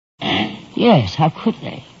Yes, how could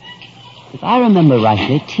they? If I remember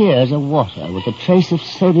rightly, tears are water with a trace of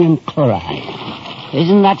sodium chloride.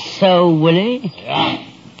 Isn't that so, Willie? Yeah.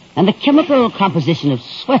 And the chemical composition of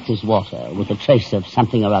sweat is water with a trace of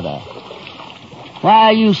something or other. Why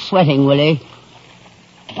are you sweating, Willie?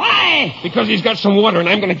 Why? Because he's got some water and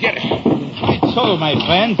I'm going to get it. It's so, my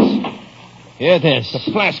friends. Here it is. The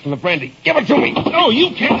flask and the brandy. Give it to me. No,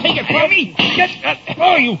 you can't take it from me. Get that.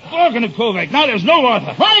 Oh, you bargain at Kovac. Now there's no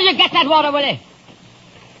water. Where did you get that water, Willie?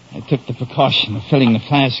 I took the precaution of filling the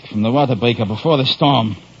flask from the water breaker before the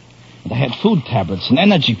storm. And I had food tablets and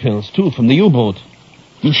energy pills, too, from the U-boat.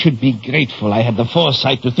 You should be grateful I had the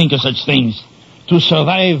foresight to think of such things. To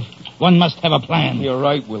survive, one must have a plan. You're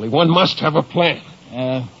right, Willie. One must have a plan.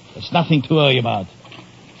 There's nothing to worry about.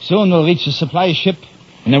 Soon we'll reach the supply ship,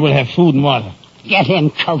 and then we'll have food and water. Get him,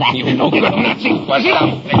 Kovac. You no good Nazi. Bust it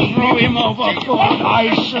up. Throw him overboard.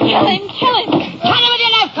 I say. Kill him. Kill him. Cut him with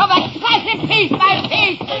your knife, Kovac. Slice him piece by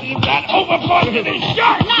piece. Leave that overboard to this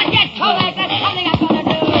shark. Not yet, Kovac. That's something I'm going to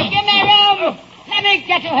do. Give me room. Let me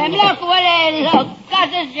get to him. Look, Willie. Look. Gus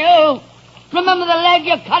is you. Remember the leg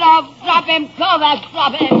you cut off? Drop him, Kovac.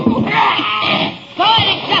 Drop him.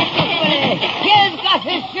 Poetic justice, Willie. Here's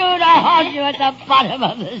Gus's shoe to haunt you at the bottom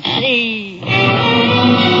of the sea.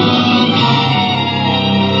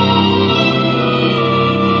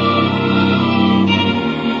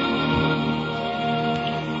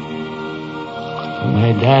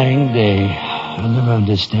 My dying day, I'll never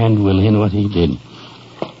understand Willie and what he did.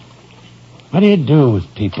 What do you do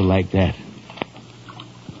with people like that?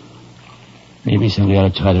 Maybe somebody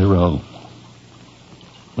ought to try to row.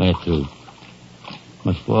 Where to?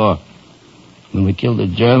 What for? When we killed the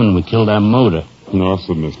German, we killed our motor. No,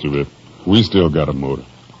 sir, Mr. Rip. We still got a motor.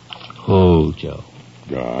 Who, Joe?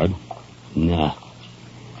 God. Nah.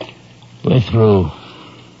 We're through.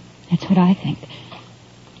 That's what I think.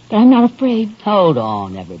 But I'm not afraid. Hold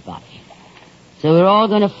on, everybody. So we're all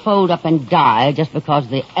going to fold up and die just because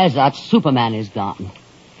the Ezot Superman is gone.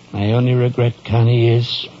 My only regret, Connie,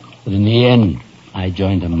 is that in the end, I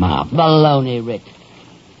joined a mob. Baloney, Rick.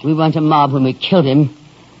 We weren't a mob when we killed him.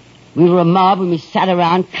 We were a mob when we sat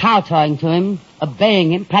around kowtowing to him,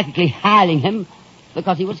 obeying him, practically hiling him,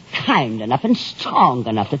 because he was kind enough and strong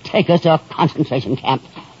enough to take us to a concentration camp.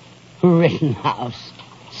 Rittenhouse.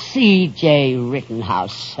 C.J.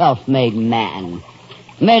 Rittenhouse, self-made man.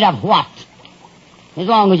 Made of what? As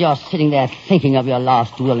long as you're sitting there thinking of your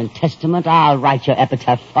last will and testament, I'll write your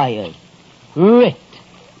epitaph for you. Rit,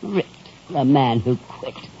 the man who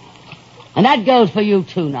quit. And that goes for you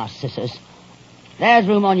too, Narcissus. There's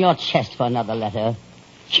room on your chest for another letter.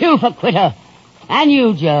 Q for quitter. And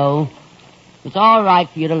you, Joe. It's all right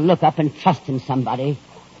for you to look up and trust in somebody.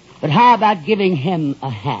 But how about giving him a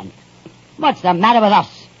hand? What's the matter with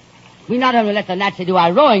us? We not only let the Nazi do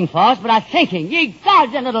our rowing for us, but our thinking. Ye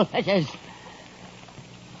gods and little fishes.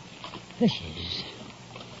 Fishes.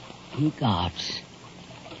 Ye gods.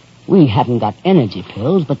 We haven't got energy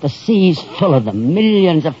pills, but the sea's full of them.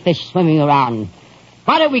 Millions of fish swimming around.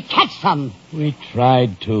 Why don't we catch some? We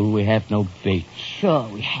tried to. We have no bait. Sure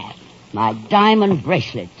we have. My diamond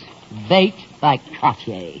bracelet. Bait by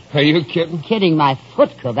Cartier. Are you kidding? Kidding my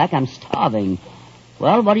foot, Kovac. I'm starving.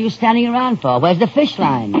 Well, what are you standing around for? Where's the fish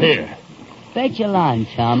line? Here. Bait your line,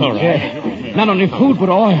 chum. All right. Not only food, but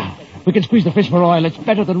oil. We can squeeze the fish for oil. It's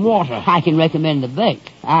better than water. I can recommend the bait.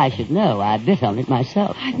 I should know. I bit on it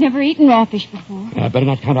myself. I've never eaten raw fish before. I better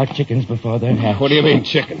not count out chickens before they're hatched. What do you mean,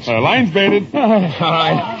 chickens? Line's baited. All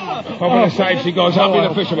right. Over the side she goes. I'll be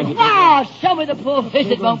the fisherman. Ah, show me the poor fish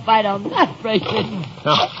that won't bite on that bracelet.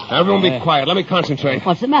 Now, everyone be quiet. Let me concentrate.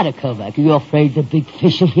 What's the matter, Kovac? Are you afraid the big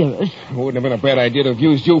fish will hear us? It wouldn't have been a bad idea to have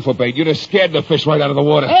used you for bait. You'd have scared the fish right out of the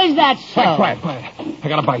water. Is that so? Quiet. I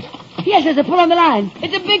got a bite. Yes, there's a pull on the line.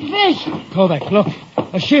 It's a big fish. Kovac, look.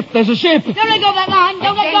 A ship. There's a ship. Don't let go of that line.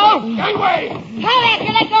 Don't let go. Gangway! Kovac,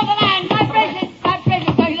 you let go of the line. My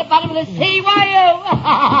bracelet going to the bottom of the sea. Why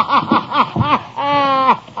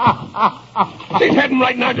you? She's heading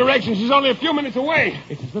right in our direction. She's only a few minutes away.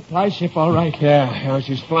 It's a supply ship, all right. Yeah,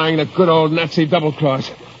 she's flying the good old Nazi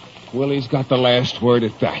double-cross. Willie's got the last word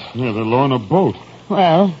at that. Yeah, they're lowering a boat.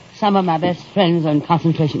 Well, some of my best friends are in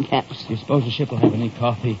concentration camps. Do you suppose the ship will have any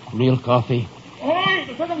coffee? Real coffee? Hey,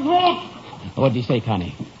 the second floor! What did he say,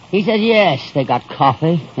 Connie? He said yes, they got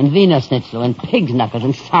coffee and Wiener Schnitzel and pig's knuckles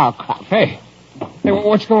and sauerkraut. Hey,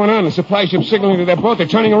 what's going on? The supply ship's signaling to their boat. They're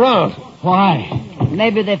turning around. Why?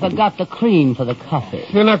 Maybe they forgot the cream for the coffee.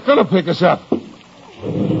 They're not going to pick us up.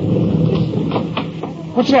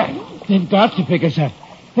 What's that? They've got to pick us up.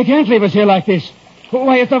 They can't leave us here like this.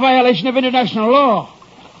 Why, it's a violation of international law.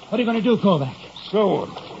 What are you going to do, Kovac? So,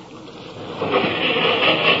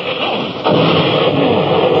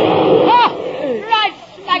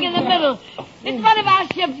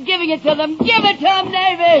 it to them. Give it to them,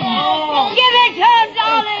 David. Give it to them,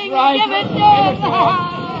 darling. Give it to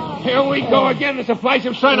them. Here we go again. The supply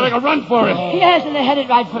ship's trying to make a run for it. Yes, and they're headed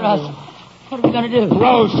right for us. What are we going to do?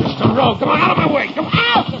 Row, sister, row. Come on, out of my way. Come on.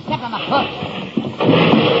 Ouch! You stepped on my foot.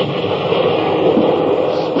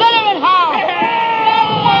 Splinter and half.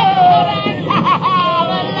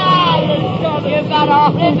 You've got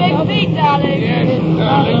awfully big feet, darling. Yes,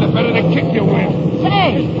 darling. The better the kick you with.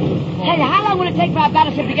 Say, how long will it take for our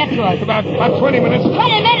battleship to get to us? About 20 minutes.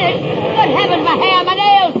 20 minutes? Good heavens, my hair, my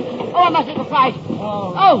nails. Oh, I must have a fright.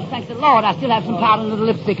 Oh, thank the Lord, I still have some powder and a little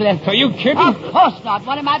lipstick left. Are you kidding? Of course not.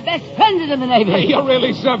 One of my best friends is in the Navy. Hey, you're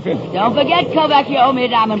really something. Don't forget, Kovac, you owe me a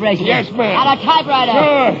diamond bracelet. Yes, ma'am. And a typewriter.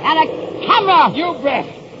 Sure. And a camera. You bet.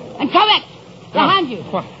 And Kovac, behind you.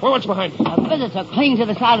 What's behind you? A visitor clinging to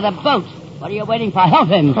the side of the boat. What are you waiting for? Help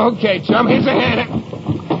him. Okay, chum, here's a hand.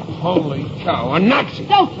 Holy cow, a Nazi.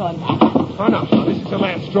 Don't throw him back. Oh, no, this is the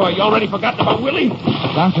last straw. You already forgotten about Willie?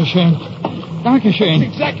 Dankeschön. Dankeschön.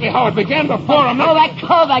 That's exactly how it began before. I'm not...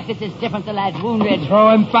 Kovac, this is different. The lad's wounded. Throw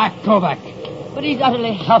him back, Kovac. But he's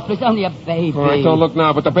utterly helpless, only a baby. All right, don't look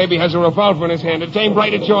now, but the baby has a revolver in his hand. It's aimed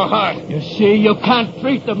right at your heart. You see, you can't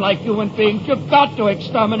treat them like human beings. You've got to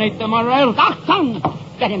exterminate them or else. Achtung!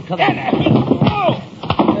 Get him, Kovac. Oh!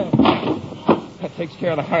 That takes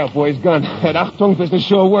care of the Heil boy's gun. That Achtung business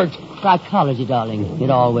sure worked. Psychology, darling. It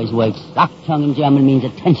always works. Achtung in German means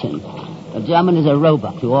attention. A German is a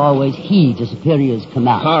robot who always heeds a superior's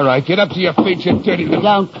command. All right, get up to your feet, you dirty little...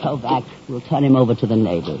 Don't go back. We'll turn him over to the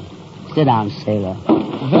Navy. Sit down, sailor.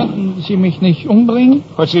 Werden Sie mich nicht umbringen?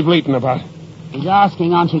 What's he bleating about? He's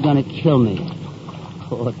asking, aren't you going to kill me?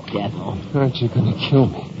 Poor devil. Aren't you going to kill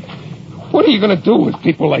me? What are you going to do with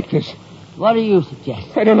people like this? What do you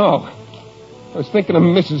suggest? I don't know. I was thinking of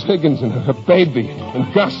Mrs. Higgins and her baby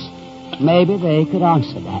and Gus. Maybe they could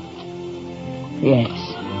answer that.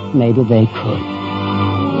 Yes, maybe they could.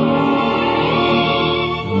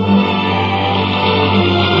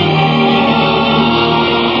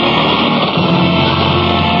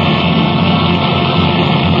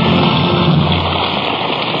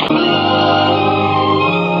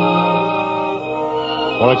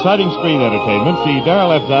 For exciting screen entertainment, see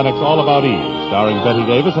Darrell F. Zanuck's All About Eve, starring Bette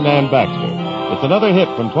Davis and Ann Baxter. It's another hit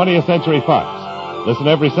from 20th Century Fox. Listen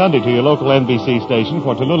every Sunday to your local NBC station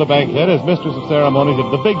for Tallulah Bankhead as mistress of ceremonies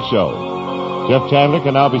of The Big Show. Jeff Chandler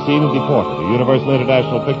can now be seen as Deported, a Universal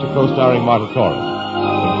International picture co-starring Marta Torres.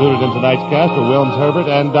 Included in tonight's cast are Wilms Herbert,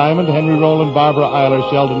 Ann Diamond, Henry Rowland, Barbara Eiler,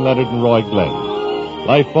 Sheldon Leonard, and Roy Glenn.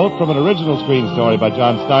 Lifeboat, from an original screen story by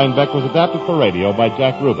John Steinbeck, was adapted for radio by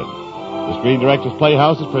Jack Rubin. The Screen Directors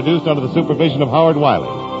Playhouse is produced under the supervision of Howard Wiley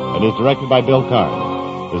and is directed by Bill Carn.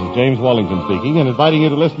 This is James Wallington speaking and inviting you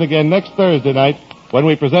to listen again next Thursday night when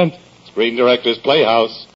we present Screen Directors Playhouse.